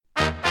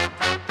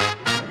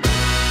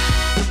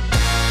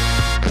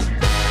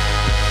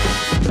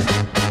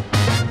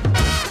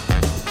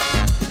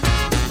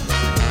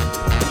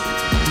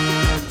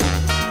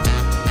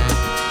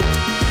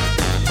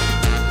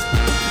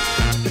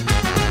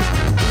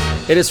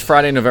It is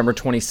Friday, November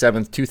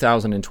 27th,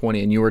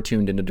 2020, and you are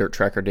tuned into Dirt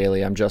Tracker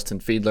Daily. I'm Justin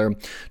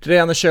Fiedler. Today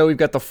on the show, we've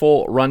got the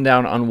full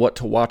rundown on what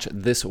to watch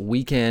this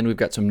weekend. We've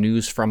got some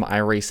news from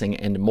iRacing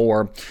and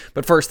more.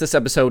 But first, this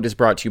episode is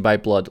brought to you by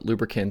Blud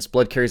Lubricants.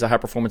 Blud carries a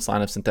high-performance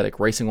line of synthetic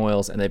racing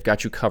oils, and they've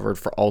got you covered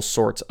for all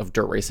sorts of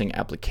dirt racing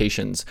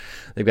applications.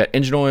 They've got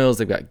engine oils,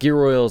 they've got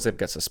gear oils, they've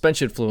got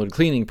suspension fluid,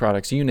 cleaning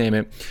products, you name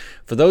it.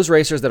 For those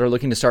racers that are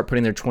looking to start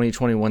putting their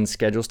 2021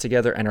 schedules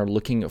together and are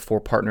looking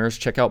for partners,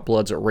 check out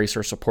Blud's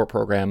Racer Support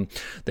Program.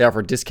 They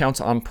offer discounts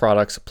on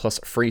products plus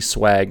free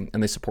swag,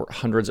 and they support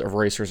hundreds of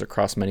racers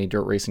across many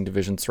dirt racing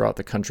divisions throughout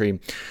the country.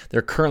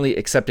 They're currently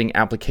accepting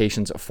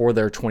applications for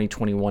their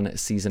 2021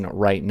 season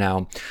right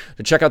now.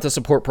 To check out the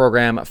support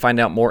program, find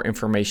out more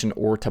information,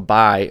 or to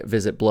buy,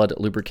 visit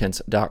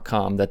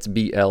bludlubricants.com. That's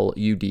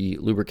BLUD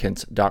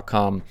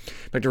lubricants.com.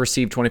 To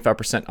receive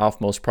 25%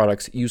 off most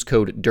products, use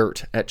code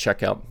DIRT at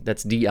checkout.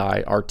 That's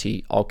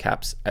DIRT, all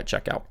caps, at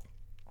checkout.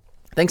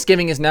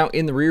 Thanksgiving is now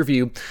in the rear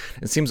view.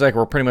 It seems like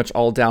we're pretty much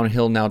all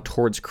downhill now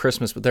towards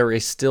Christmas, but there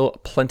is still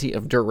plenty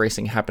of dirt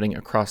racing happening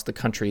across the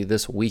country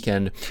this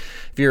weekend.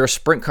 If you're a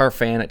sprint car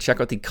fan,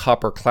 check out the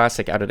Copper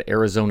Classic out at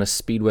Arizona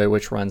Speedway,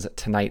 which runs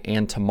tonight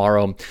and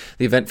tomorrow.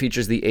 The event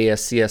features the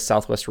ASCS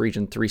Southwest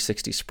Region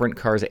 360 sprint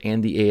cars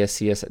and the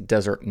ASCS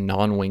Desert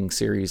Non-Wing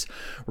Series.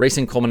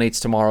 Racing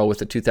culminates tomorrow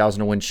with a 2,000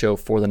 to win show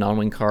for the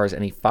non-wing cars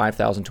and a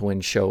 5,000 to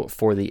win show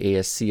for the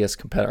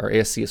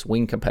ASCS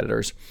wing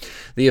competitors.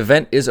 The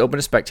event is open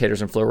to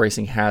spectators, and Flow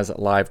Racing has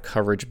live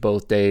coverage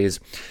both days.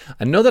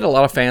 I know that a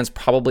lot of fans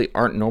probably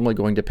aren't normally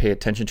going to pay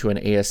attention to an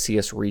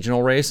ASCS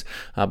regional race,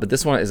 but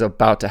this one is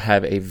about to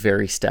have a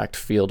very stacked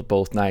field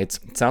both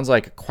nights. It sounds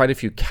like quite a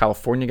few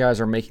California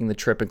guys are making the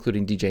trip,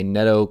 including DJ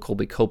Neto,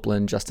 Colby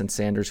Copeland, Justin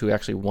Sanders, who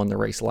actually won the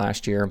race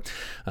last year,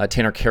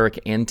 Tanner Carrick,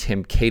 and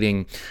Tim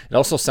Kading. It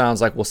also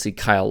sounds like we'll see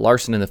Kyle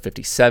Larson in the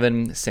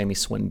 57, Sammy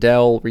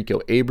Swindell, Rico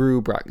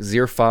Abreu, Brock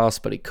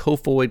Zierfoss, Buddy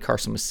Kofoid,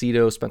 Carson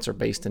Macedo, Spencer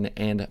Baston,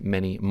 and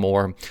many more.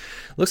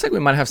 Looks like we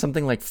might have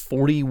something like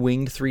 40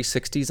 winged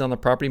 360s on the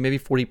property, maybe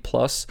 40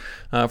 plus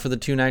for the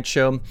two-night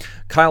show.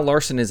 Kyle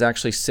Larson is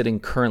actually sitting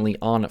currently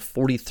on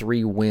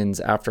 43 wins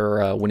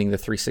after winning the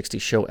 360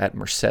 show at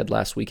Merced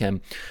last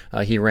weekend.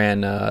 He ran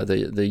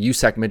the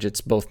USAC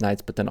midgets both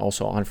nights, but then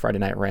also on Friday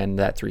night ran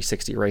that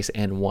 360 race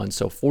and won.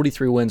 So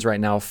 43 wins right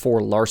now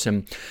for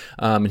Larson,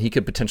 and he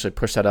could potentially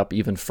push that up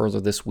even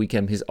further this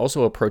weekend. He's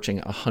also approaching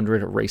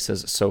 100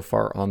 races so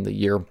far on the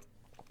year.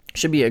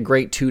 Should be a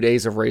great 2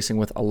 days of racing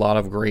with a lot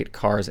of great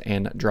cars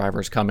and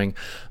drivers coming.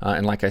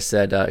 And like I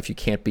said, if you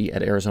can't be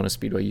at Arizona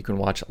Speedway, you can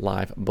watch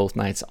live both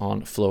nights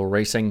on Flow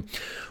Racing.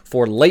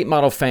 For late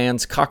model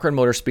fans, Cochran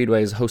Motor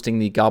Speedway is hosting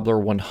the Gobbler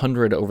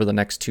 100 over the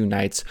next 2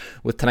 nights,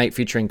 with tonight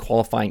featuring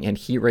qualifying and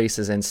heat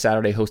races and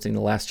Saturday hosting the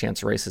last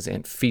chance races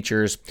and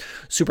features.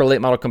 Super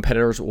late model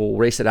competitors will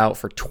race it out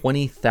for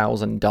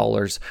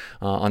 $20,000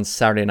 on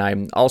Saturday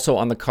night. Also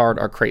on the card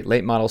are crate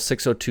late model,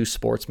 602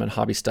 Sportsman,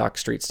 Hobby Stock,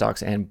 Street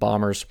Stocks, and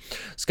Bombers.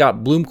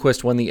 Scott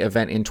Bloomquist won the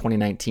event in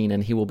 2019,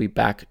 and he will be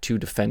back to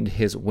defend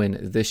his win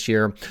this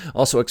year.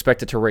 Also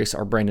expected to race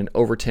are Brandon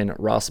Overton,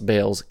 Ross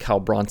Bales,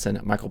 Cal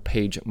Bronson, Michael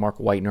Page, Mark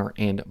Whitener,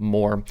 and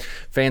more.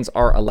 Fans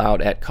are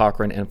allowed at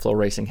Cochran, and Flow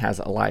Racing has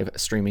a live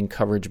streaming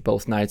coverage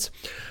both nights.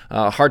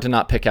 Hard to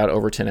not pick out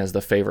Overton as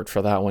the favorite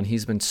for that one.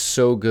 He's been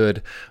so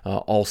good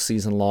all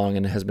season long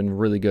and has been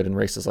really good in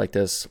races like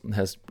this.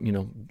 Has,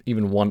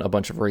 even won a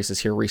bunch of races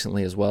here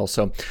recently as well.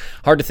 So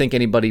hard to think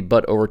anybody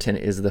but Overton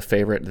is the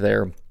favorite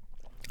there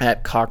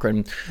at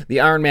Cochran. The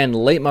Ironman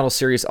Late Model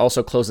Series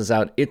also closes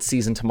out its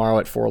season tomorrow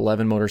at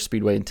 411 Motor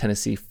Speedway in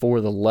Tennessee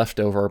for the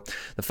leftover.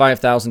 The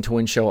 5,000 to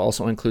win show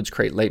also includes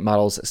crate late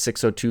models,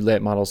 602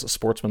 late models,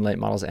 sportsman late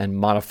models, and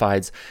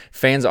modifieds.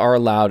 Fans are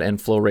allowed, and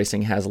Flow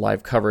Racing has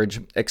live coverage.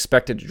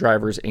 Expected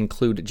drivers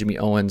include Jimmy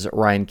Owens,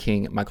 Ryan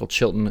King, Michael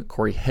Chilton,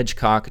 Corey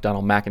Hedgecock,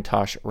 Donald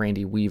McIntosh,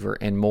 Randy Weaver,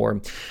 and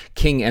more.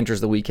 King enters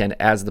the weekend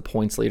as the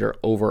points leader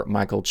over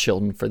Michael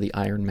Chilton for the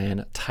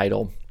Ironman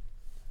title.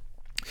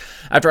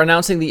 After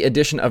announcing the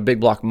addition of Big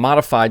Block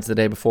Modifieds the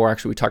day before,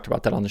 actually we talked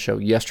about that on the show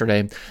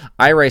yesterday,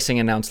 iRacing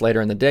announced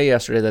later in the day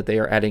yesterday that they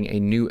are adding a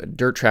new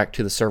dirt track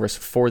to the service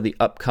for the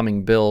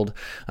upcoming build.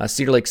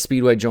 Cedar Lake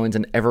Speedway joins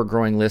an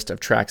ever-growing list of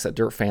tracks that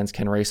dirt fans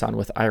can race on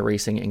with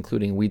iRacing,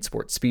 including Weed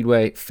Sport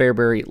Speedway,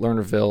 Fairbury,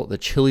 Lernerville, the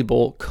Chili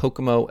Bowl,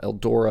 Kokomo,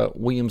 Eldora,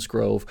 Williams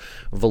Grove,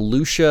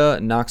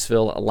 Volusia,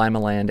 Knoxville,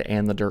 Limaland,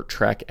 and the dirt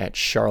track at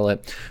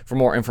Charlotte. For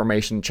more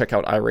information, check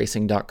out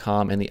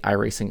iRacing.com and the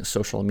iRacing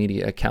social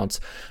media accounts.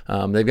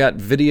 They've got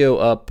video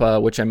up,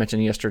 which I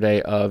mentioned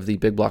yesterday, of the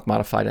Big Block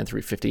Modified and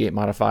 358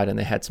 Modified, and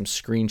they had some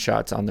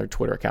screenshots on their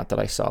Twitter account that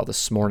I saw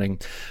this morning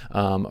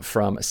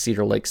from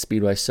Cedar Lake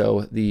Speedway.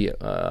 So the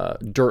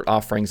dirt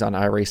offerings on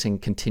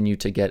iRacing continue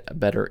to get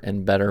better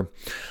and better.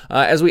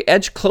 As we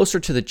edge closer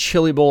to the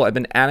Chili Bowl, I've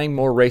been adding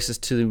more races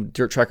to the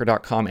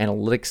DirtTracker.com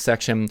analytics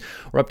section.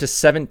 We're up to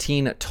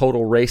 17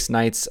 total race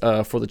nights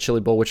for the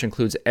Chili Bowl, which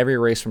includes every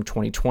race from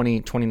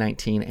 2020,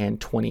 2019, and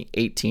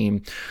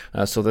 2018.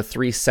 So the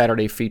 3 Saturday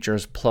Saturday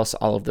features plus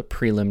all of the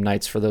prelim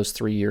nights for those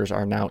 3 years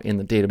are now in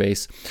the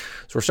database.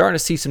 So we're starting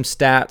to see some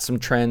stats, some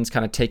trends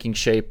kind of taking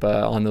shape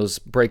on those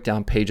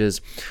breakdown pages.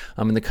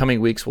 In the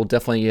coming weeks, we'll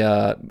definitely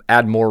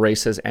add more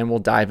races, and we'll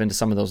dive into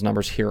some of those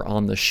numbers here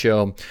on the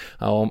show.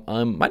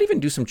 Might even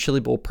do some Chili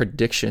Bowl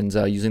predictions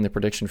using the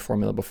prediction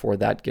formula before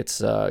that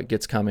gets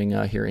coming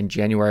here in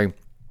January.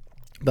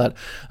 But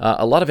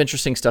a lot of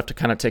interesting stuff to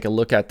kind of take a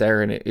look at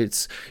there. And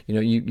it's,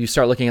 you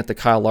start looking at the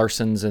Kyle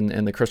Larsons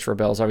and the Christopher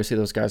Bells. Obviously,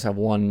 those guys have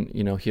won,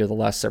 here the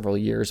last several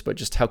years, but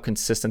just how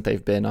consistent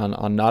they've been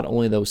on not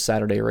only those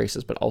Saturday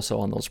races, but also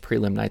on those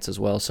prelim nights as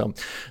well. So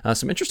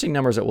some interesting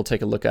numbers that we'll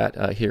take a look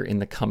at here in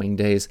the coming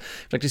days.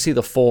 If you'd like to see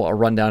the full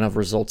rundown of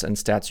results and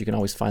stats, you can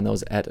always find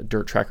those at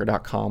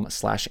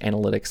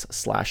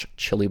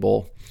dirttracker.com/analytics/Chili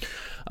Bowl.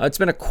 It's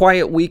been a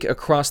quiet week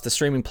across the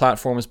streaming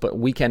platforms, but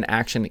weekend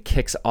action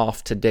kicks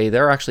off today.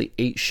 There are actually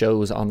 8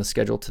 shows on the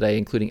schedule today,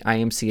 including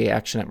IMCA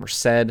action at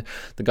Merced,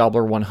 the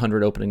Gobbler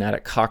 100 opening night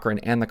at Cochrane,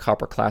 and the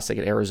Copper Classic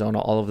at Arizona.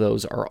 All of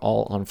those are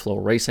all on Flow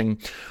Racing.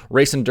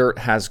 Race and Dirt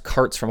has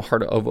carts from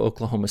Heart of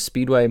Oklahoma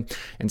Speedway,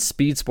 and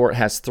Speed Sport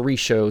has 3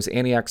 shows,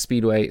 Antioch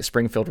Speedway,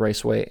 Springfield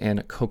Raceway,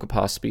 and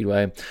Cocopah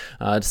Speedway.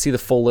 To see the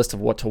full list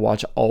of what to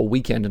watch all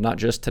weekend, and not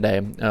just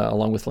today,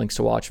 along with links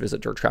to watch,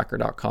 visit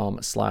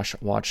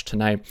dirttracker.com/watch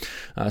tonight.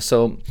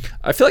 So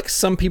I feel like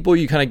some people,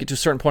 you kind of get to a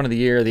certain point of the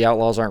year, the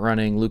Outlaws aren't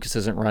running, Lucas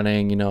isn't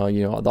running,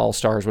 the All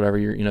Stars, whatever,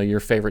 your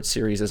favorite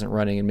series isn't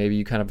running, and maybe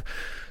you kind of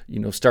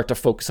start to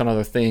focus on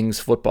other things,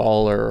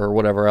 football or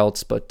whatever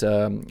else, but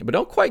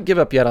don't quite give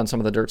up yet on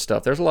some of the dirt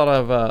stuff. There's a lot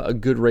of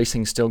good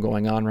racing still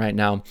going on right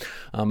now,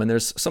 and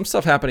there's some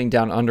stuff happening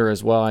down under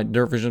as well.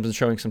 Dirt Vision's been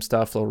showing some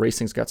stuff. Flow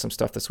Racing's got some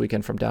stuff this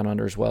weekend from down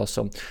under as well,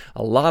 so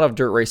a lot of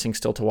dirt racing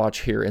still to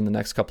watch here in the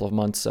next couple of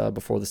months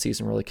before the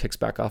season really kicks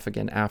back off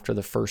again after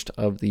the first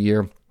of the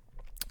year.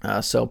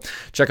 So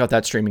check out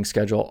that streaming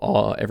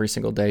schedule every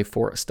single day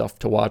for stuff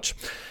to watch.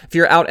 If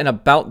you're out and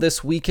about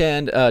this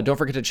weekend, don't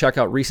forget to check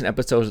out recent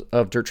episodes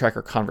of Dirt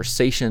Tracker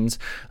Conversations.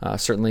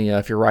 Certainly,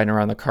 if you're riding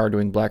around the car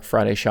doing Black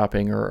Friday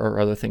shopping or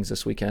other things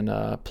this weekend,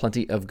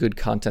 plenty of good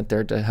content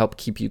there to help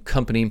keep you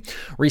company.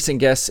 Recent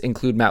guests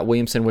include Matt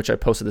Williamson, which I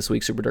posted this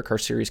week, Super Dirt Car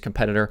Series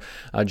competitor,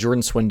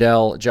 Jordan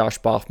Swindell,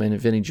 Josh Boffman,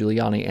 Vinny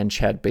Giuliani, and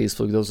Chad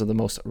Baisflug. Those are the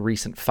most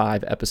recent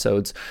 5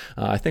 episodes.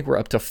 I think we're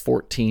up to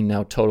 14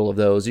 now total of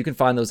those. You can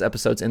find those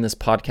episodes in this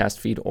podcast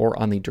feed or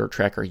on the Dirt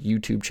Tracker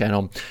YouTube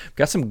channel. We've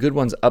got some good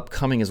ones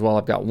upcoming as well.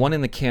 I've got one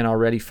in the can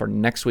already for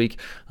next week,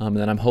 and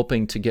then I'm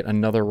hoping to get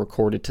another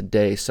recorded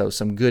today. So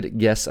some good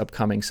guests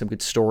upcoming, some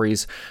good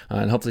stories,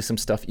 and hopefully some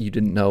stuff you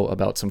didn't know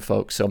about some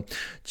folks. So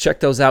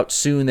check those out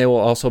soon. They will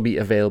also be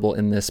available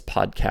in this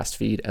podcast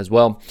feed as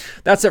well.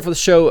 That's it for the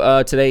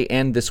show today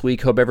and this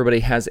week. Hope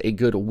everybody has a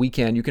good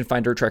weekend. You can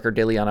find Dirt Tracker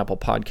daily on Apple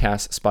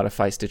Podcasts,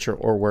 Spotify, Stitcher,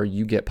 or where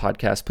you get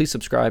podcasts. Please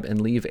subscribe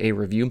and leave a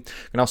review. You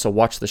can also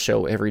watch the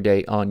show every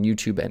day on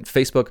YouTube and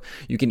Facebook.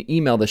 You can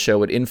email the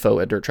show at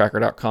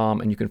info@dirttracker.com,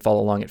 and you can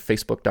follow along at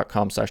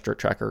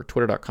facebook.com/dirttracker,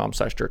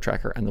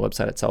 twitter.com/dirttracker, and the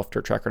website itself,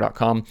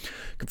 dirttracker.com. You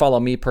can follow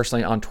me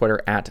personally on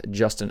Twitter at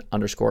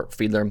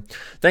Justin_Fiedler.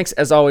 Thanks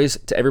as always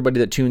to everybody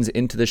that tunes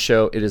into the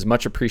show. It is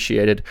much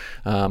appreciated.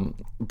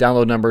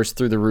 Download numbers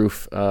through the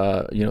roof,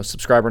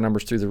 subscriber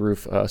numbers through the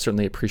roof.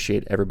 Certainly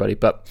appreciate everybody,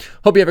 but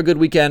hope you have a good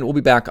weekend. We'll be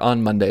back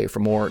on Monday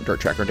for more Dirt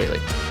Tracker Daily.